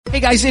Hey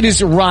guys, it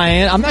is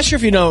Ryan. I'm not sure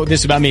if you know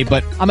this about me,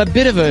 but I'm a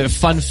bit of a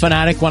fun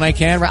fanatic when I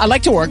can. I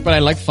like to work, but I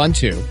like fun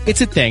too.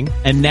 It's a thing.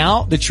 And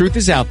now the truth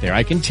is out there.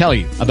 I can tell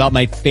you about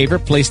my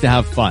favorite place to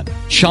have fun.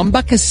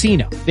 Chumba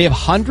Casino. They have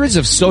hundreds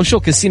of social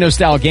casino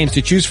style games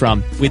to choose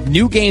from with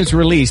new games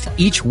released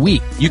each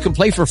week. You can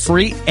play for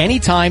free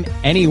anytime,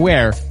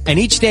 anywhere. And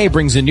each day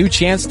brings a new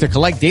chance to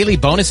collect daily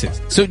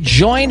bonuses. So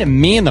join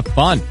me in the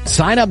fun.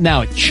 Sign up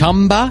now at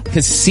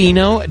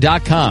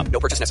ChumbaCasino.com. No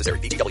purchase necessary.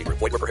 VGW.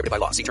 Void where prohibited by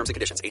law. See terms and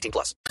conditions. 18+.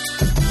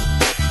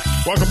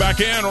 Welcome back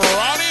in.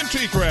 Ronnie and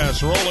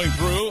T-Crass rolling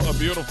through a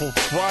beautiful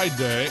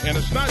Friday. And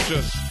it's not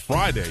just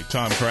Friday,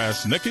 Tom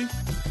Crass, Nikki.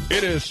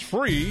 It is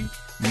Free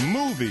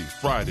Movie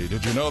Friday.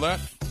 Did you know that?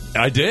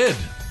 I did.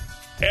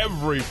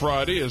 Every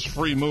Friday is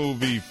Free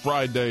Movie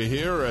Friday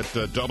here at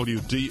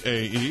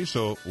WDAE.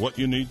 So what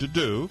you need to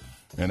do,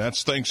 and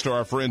that's thanks to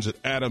our friends at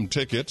Adam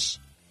Tickets,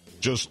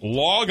 just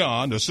log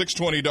on to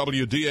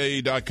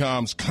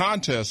 620WDAE.com's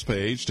contest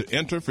page to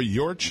enter for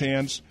your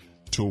chance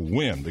to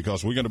win,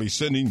 because we're going to be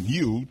sending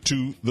you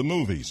to the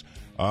movies.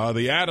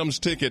 The Adams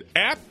Ticket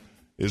app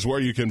is where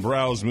you can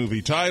browse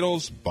movie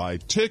titles, buy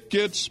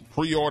tickets,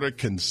 pre-order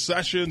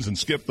concessions, and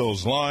skip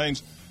those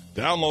lines.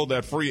 Download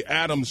that free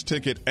Adams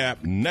Ticket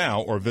app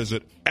now or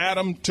visit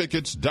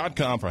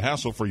adamtickets.com for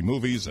hassle-free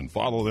movies and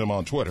follow them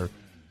on Twitter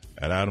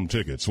at Adam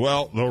Tickets.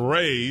 Well, the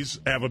Rays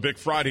have a big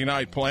Friday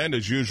night planned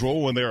as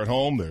usual when they're at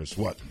home. There's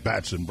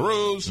Bats and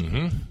Brews.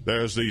 Mm-hmm.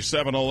 There's the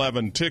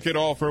 7-Eleven ticket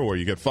offer where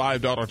you get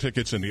 $5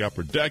 tickets in the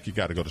upper deck. You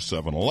got to go to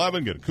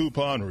 7-Eleven, get a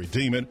coupon,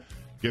 redeem it,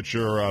 get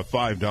your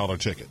 $5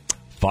 ticket.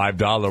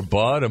 $5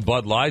 Bud and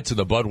Bud Lights in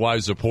the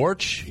Budweiser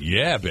porch.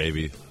 Yeah,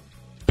 baby.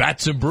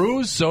 Bats and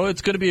Brews, so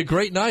it's going to be a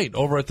great night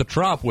over at the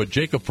Trop with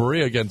Jacob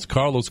Faria against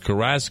Carlos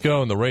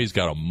Carrasco, and the Rays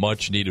got a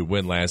much-needed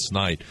win last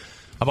night.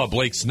 How about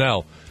Blake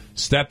Snell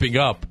stepping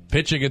up,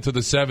 pitching into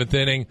the seventh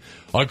inning,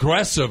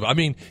 aggressive? I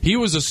mean, he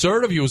was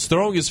assertive. He was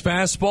throwing his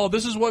fastball.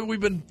 This is what we've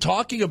been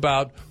talking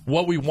about,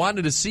 what we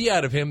wanted to see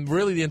out of him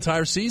really the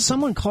entire season.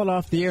 Someone called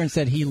off the air and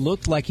said he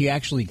looked like he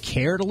actually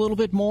cared a little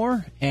bit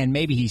more, and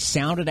maybe he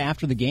sounded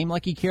after the game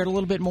like he cared a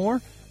little bit more.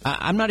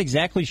 I'm not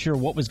exactly sure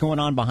what was going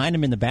on behind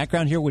him in the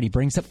background here when he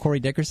brings up Corey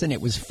Dickerson. It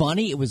was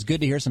funny. It was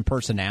good to hear some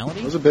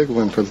personality. It was a big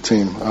win for the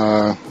team.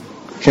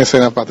 Can't say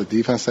enough about the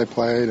defense they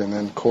played. And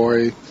then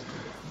Corey,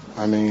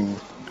 I mean,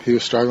 he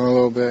was struggling a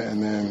little bit.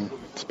 And then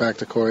it's back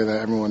to Corey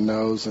that everyone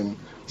knows. And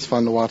it's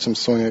fun to watch him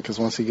swing it because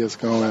once he gets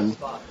going,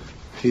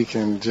 he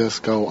can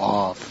just go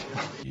off.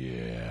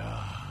 Yeah.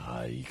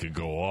 He could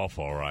go off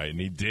all right, and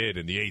he did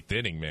in the eighth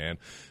inning, man.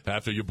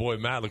 After your boy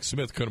Malik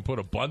Smith couldn't put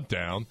a bunt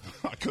down.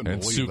 I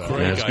couldn't believe that.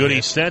 That's good.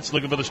 He sets,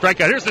 looking for the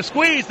strikeout. Here's the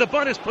squeeze. The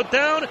bunt is put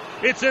down.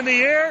 It's in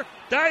the air.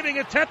 Diving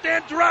attempt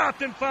and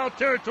dropped in foul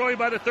territory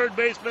by the third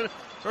baseman,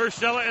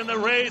 Urshela, and the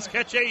Rays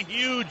catch a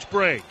huge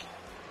break.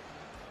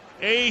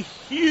 A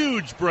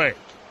huge break.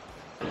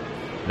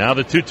 Now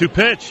the 2-2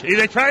 pitch.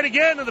 They try it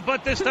again, and the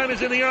bunt this time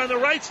is in the air on the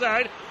right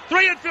side.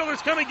 Three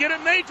infielders come and get it,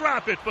 and they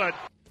drop it, but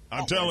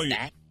I'm telling you.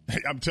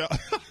 I'm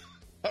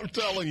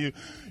telling you,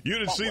 you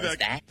didn't see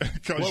that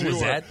because you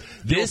were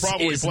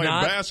probably playing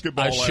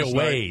basketball last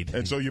night,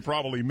 and so you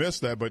probably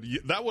missed that. But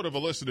that would have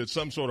elicited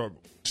some sort of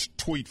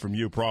tweet from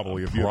you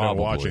probably if you were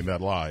watching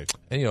that live.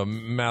 And, you know,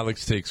 Malik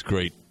takes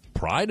great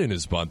pride in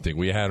his bunting.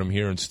 We had him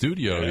here in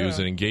studio. Yeah. He was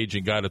an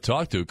engaging guy to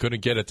talk to.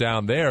 Couldn't get it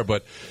down there,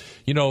 but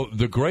you know,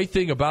 the great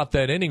thing about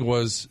that inning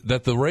was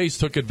that the Rays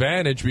took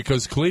advantage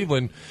because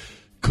Cleveland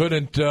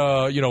couldn't,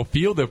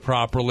 field it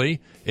properly.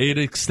 It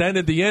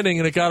extended the inning,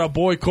 and it got our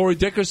boy Corey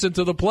Dickerson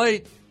to the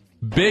plate.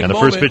 Big and the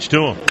moment. first pitch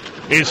to him.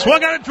 He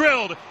swung on and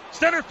drilled.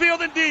 Center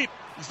field and deep.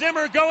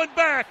 Zimmer going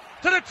back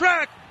to the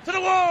track, to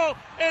the wall,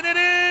 and it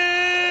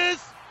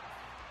is...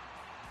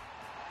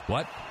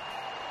 What?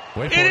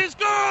 It is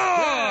gone!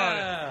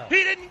 Yeah. He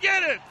didn't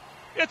get it.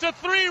 It's a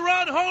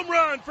 3-run home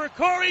run for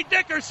Corey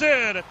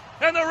Dickerson,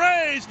 and the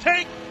Rays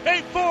take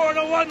a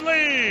 4-1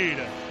 lead.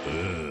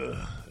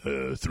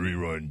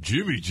 3-run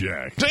Jimmy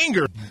Jack.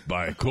 Dinger.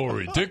 By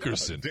Corey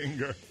Dickerson.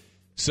 Dinger.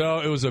 So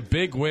it was a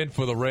big win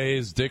for the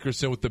Rays.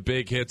 Dickerson with the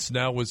big hit.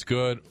 Snell was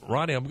good.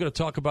 Ronnie, I'm going to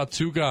talk about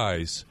two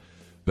guys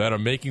that are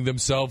making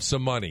themselves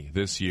some money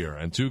this year,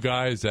 and two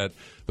guys that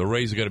the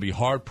Rays are going to be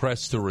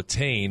hard-pressed to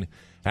retain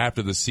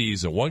after the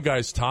season. One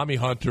guy's Tommy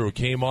Hunter, who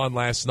came on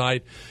last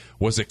night,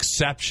 was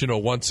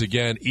exceptional once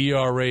again.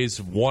 ERAs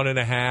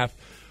 1.5.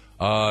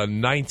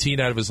 19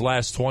 out of his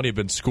last 20 have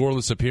been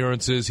scoreless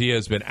appearances. He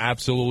has been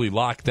absolutely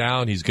locked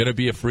down. He's going to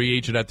be a free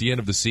agent at the end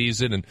of the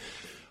season. And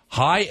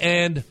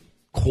high-end,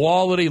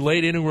 quality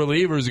late-inning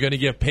relievers are going to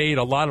get paid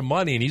a lot of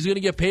money, and he's going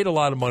to get paid a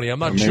lot of money. I'm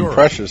not sure.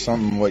 Pressure is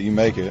something what you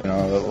make it. You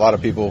know, a lot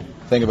of people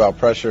think about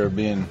pressure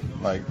being,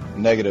 like,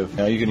 negative. You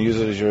know, you can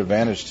use it as your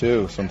advantage,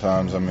 too,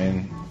 sometimes. I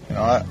mean, you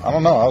know, I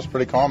don't know. I was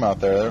pretty calm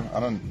out there. I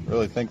don't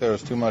really think there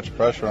was too much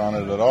pressure on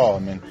it at all. I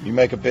mean, you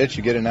make a pitch,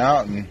 you get an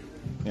out, and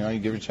you know, you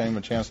give your team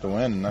a chance to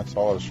win, and that's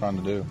all I was trying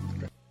to do.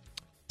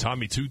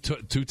 Tommy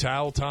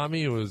two-towel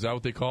Tommy? Was that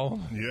what they call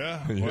him?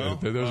 Yeah. Well,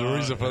 there's a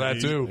reason for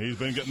that, too. He's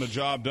been getting the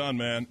job done,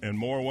 man, in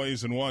more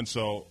ways than one.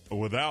 So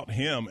without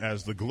him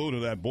as the glue to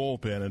that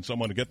bullpen and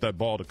someone to get that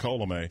ball to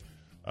Colomé,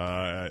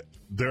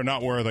 they're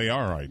not where they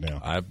are right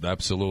now.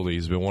 Absolutely.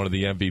 He's been one of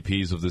the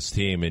MVPs of this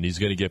team, and he's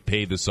going to get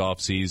paid this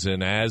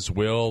offseason, as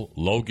will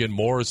Logan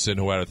Morrison,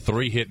 who had a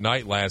 3-hit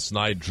night last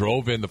night,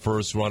 drove in the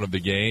first run of the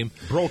game.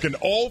 Broken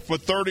 0 for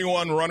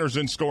 31 runners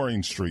in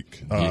scoring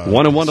streak.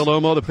 1-1 to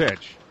Lomo, the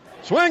pitch.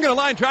 Swing and a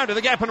line drive to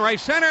the gap in right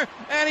center,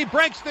 and he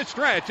breaks the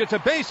stretch. It's a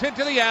base hit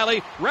to the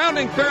alley.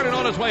 Rounding third and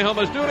on his way home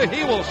is Duda.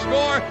 He will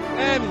score,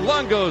 and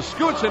Longo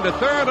scoots into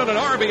third on an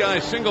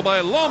RBI single by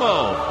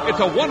Lomo. It's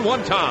a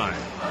 1-1 tie.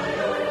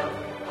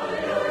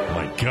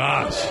 My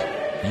gosh.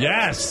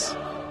 Yes.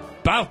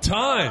 About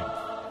time.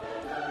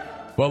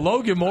 Well,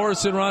 Logan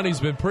Morrison, Ronnie's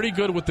been pretty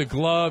good with the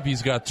glove.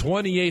 He's got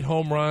 28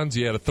 home runs.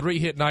 He had a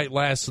 3-hit night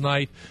last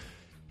night.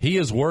 He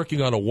is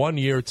working on a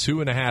 1-year,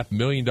 $2.5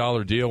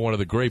 million deal, one of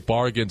the great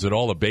bargains in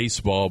all of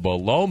baseball. But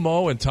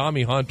Lomo and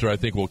Tommy Hunter, I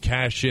think, will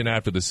cash in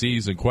after the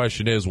season.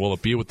 Question is, will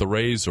it be with the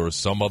Rays or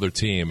some other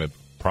team? It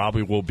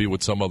probably will be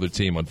with some other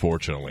team,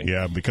 unfortunately.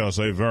 Yeah, because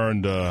they've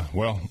earned, their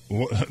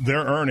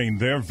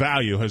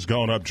value has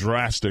gone up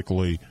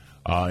drastically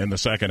in the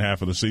second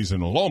half of the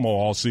season. Lomo,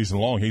 all season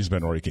long, he's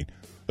been raking.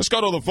 Let's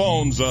go to the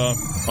phones.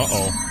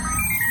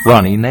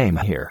 Ronnie Name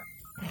here.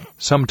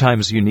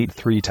 Sometimes you need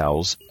 3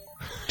 towels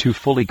to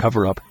fully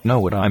cover up.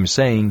 Know what I'm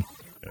saying?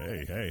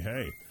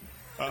 Hey.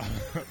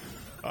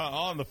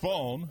 On the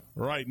phone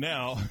right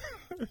now,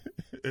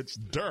 it's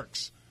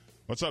Dirks.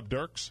 What's up,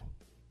 Dirks?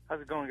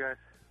 How's it going, guys?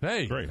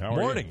 Hey, great. How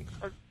morning.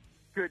 Are you?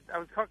 Good. I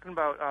was talking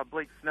about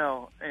Blake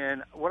Snell,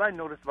 and what I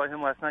noticed about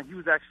him last night, he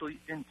was actually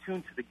in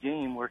tune to the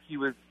game, where he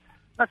was,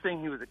 not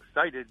saying he was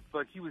excited,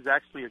 but he was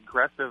actually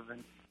aggressive,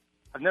 and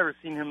I've never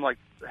seen him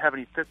have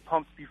any fist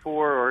pumps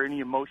before or any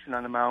emotion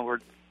on the mound,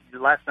 where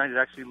last night it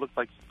actually looked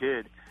like he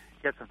did.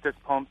 He had some fist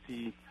pumps.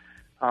 He,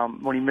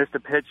 when he missed a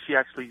pitch, he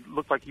actually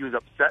looked like he was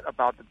upset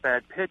about the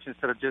bad pitch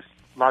instead of just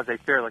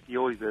laissez-faire like he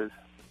always is.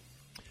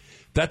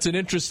 That's an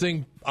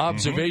interesting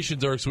observation,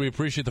 Dirk, so we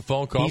appreciate the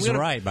phone call. He's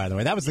right, by the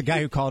way. That was the guy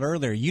who called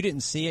earlier. You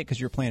didn't see it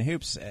because you were playing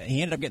hoops.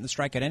 He ended up getting the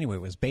strikeout anyway.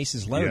 It was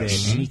bases loaded, and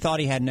he thought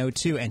he had no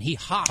 2, and he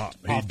hopped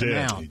off the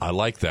mound. I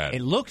like that.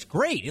 It looked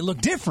great. It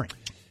looked different.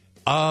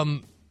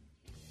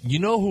 You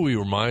know who he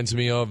reminds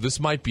me of? This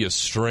might be a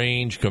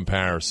strange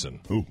comparison.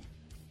 Who?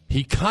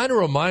 He kind of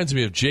reminds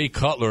me of Jay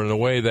Cutler in a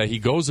way that he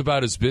goes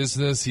about his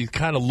business. He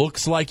kind of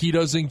looks like he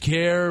doesn't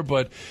care,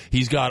 but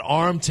he's got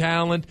arm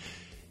talent.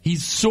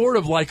 He's sort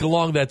of like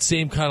along that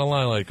same kind of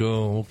line, like,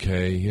 oh,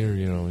 okay, here,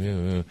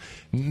 yeah.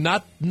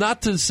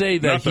 Not to say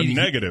that not the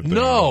negative thing.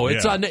 No,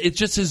 it's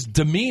just his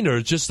demeanor.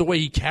 It's just the way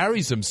he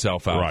carries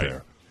himself out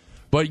there.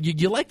 But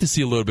you like to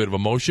see a little bit of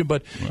emotion,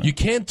 but you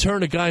can't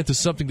turn a guy into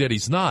something that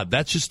he's not.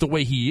 That's just the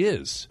way he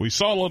is. We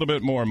saw a little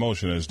bit more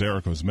emotion, as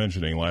Derek was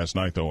mentioning last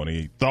night, though, when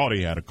he thought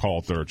he had a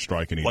called third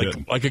strike and he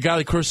didn't. Like a guy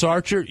like Chris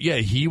Archer, yeah,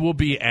 he will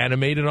be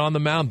animated on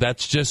the mound.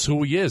 That's just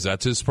who he is.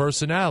 That's his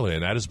personality,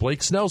 and that is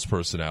Blake Snell's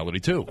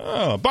personality, too.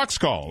 Bucks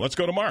call. Let's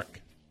go to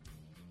Mark.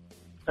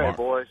 Hey,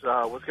 boys.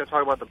 We're going to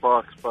talk about the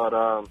Bucks,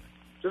 but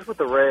just with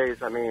the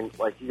Rays, I mean,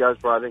 like you guys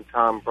I think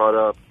Tom brought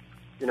up,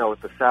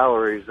 with the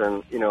salaries,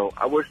 and,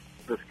 I wish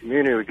this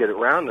community would get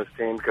around this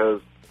team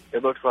because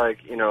it looks like,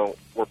 we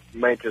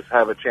may just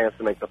have a chance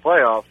to make the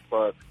playoffs,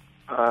 but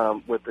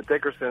with the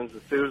Dickersons,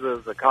 the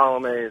Souzas, the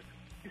Colomés,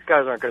 these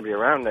guys aren't going to be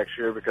around next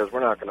year because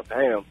we're not going to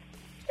pay them.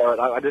 But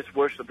I just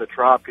wish that the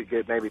Trop could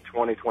get maybe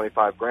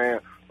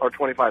 $20,000 or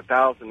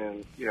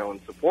 $25,000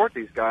 and support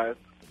these guys.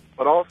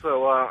 But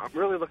also, I'm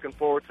really looking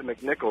forward to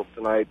McNichols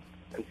tonight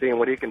and seeing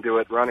what he can do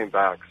at running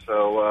back.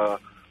 So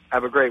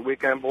have a great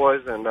weekend,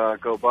 boys, and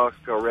go Bucks,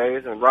 go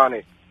Rays, and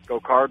Ronnie, go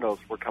Cardinals.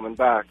 We're coming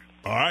back.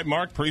 All right,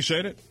 Mark,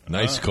 appreciate it.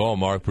 Nice call,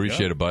 Mark.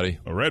 Appreciate it, buddy.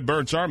 The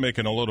Redbirds are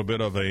making a little bit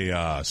of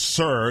a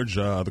surge.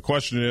 The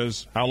question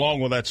is, how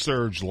long will that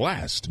surge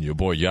last? Your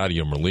boy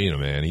Yadier Molina,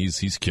 man,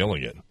 he's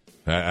killing it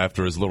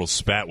after his little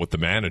spat with the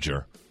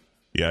manager.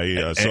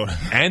 Yeah.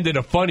 And in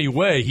a funny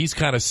way, he's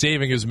kind of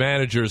saving his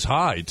manager's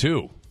hide,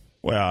 too.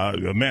 Well,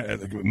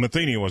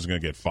 Matheny wasn't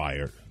going to get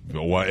fired.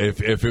 Well,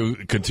 if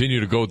it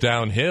continued to go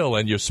downhill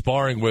and you're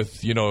sparring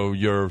with,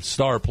 your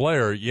star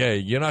player,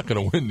 you're not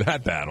going to win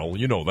that battle.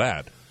 You know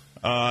that.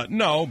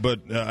 No,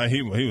 but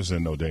he was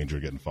in no danger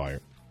of getting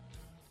fired.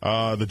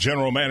 The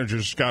general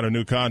manager's got a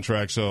new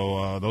contract,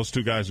 so those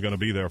two guys are going to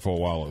be there for a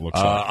while, it looks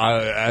like.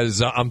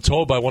 As I'm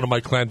told by one of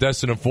my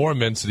clandestine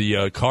informants,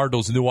 the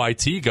Cardinals' new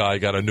IT guy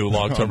got a new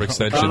long-term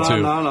extension,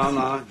 too.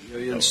 No.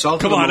 You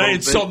insult Come him on, a I little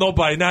insult bit.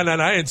 nobody. No,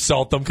 I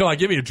insult them. Come on,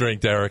 give me a drink,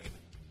 Derek.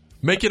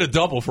 Make it a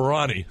double for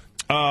Ronnie.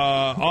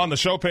 On the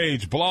show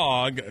page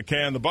blog,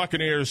 can the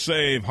Buccaneers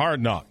save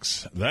Hard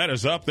Knocks? That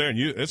is up there, and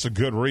it's a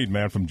good read,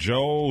 man, from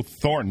Joe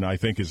Thornton, I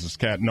think is his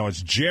cat. No,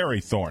 it's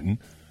Jerry Thornton.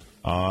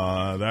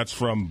 That's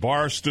from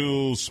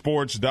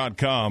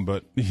barstoolsports.com.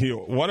 But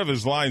one of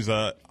his lines,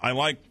 I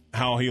like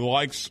how he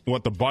likes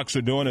what the Bucs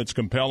are doing. It's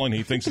compelling.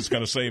 He thinks it's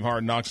going to save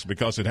Hard Knocks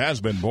because it has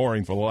been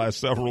boring for the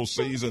last several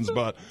seasons.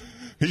 But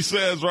He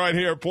says right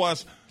here,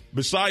 plus,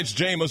 besides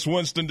Jameis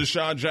Winston,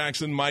 Deshaun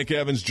Jackson, Mike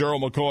Evans,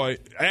 Gerald McCoy,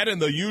 add in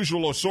the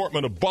usual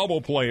assortment of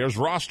bubble players,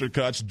 roster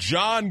cuts,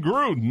 John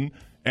Gruden,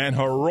 and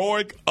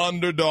heroic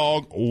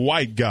underdog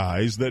white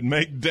guys that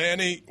make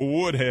Danny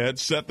Woodhead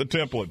set the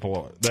template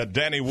for it. That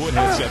Danny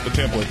Woodhead set the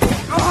template for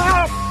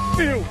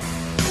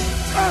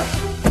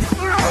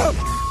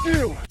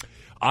it.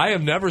 I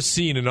have never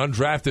seen an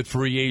undrafted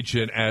free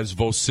agent as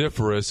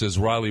vociferous as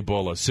Riley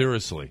Bullough.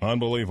 Seriously.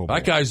 Unbelievable.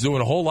 That guy's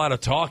doing a whole lot of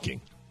talking.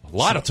 A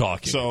lot of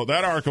talking. So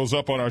that article's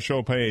up on our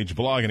show page,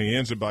 blog, and he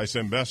ends it by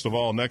saying, best of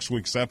all, next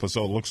week's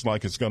episode looks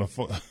like it's going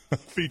to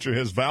feature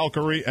his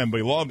Valkyrie and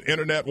beloved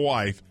internet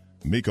wife,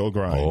 Miko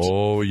Grimes.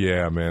 Oh,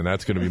 yeah, man.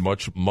 That's going to be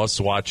much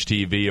must-watch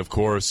TV, of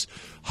course.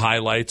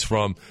 Highlights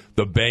from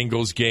the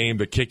Bengals game,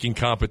 the kicking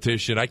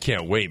competition. I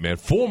can't wait, man.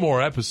 4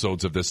 more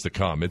episodes of this to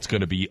come. It's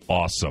going to be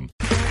awesome.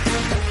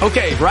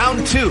 Okay,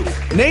 round 2.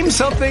 Name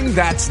something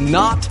that's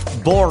not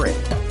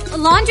boring. A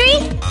laundry?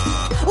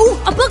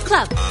 Ooh, a book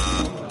club.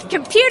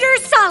 Computer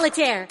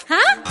solitaire,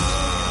 huh?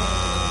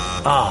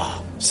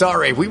 Ah,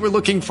 sorry. We were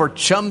looking for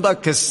Chumba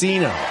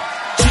Casino.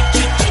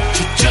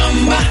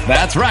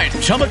 That's right.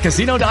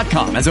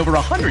 ChumbaCasino.com has over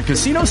 100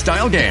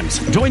 casino-style games.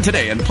 Join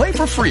today and play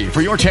for free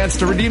for your chance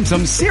to redeem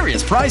some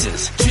serious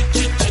prizes.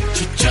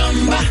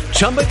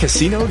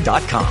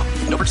 ChumbaCasino.com.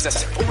 No purchase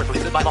necessary. Void where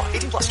prohibited by law.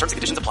 18+ terms and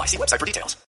conditions apply. See website for details.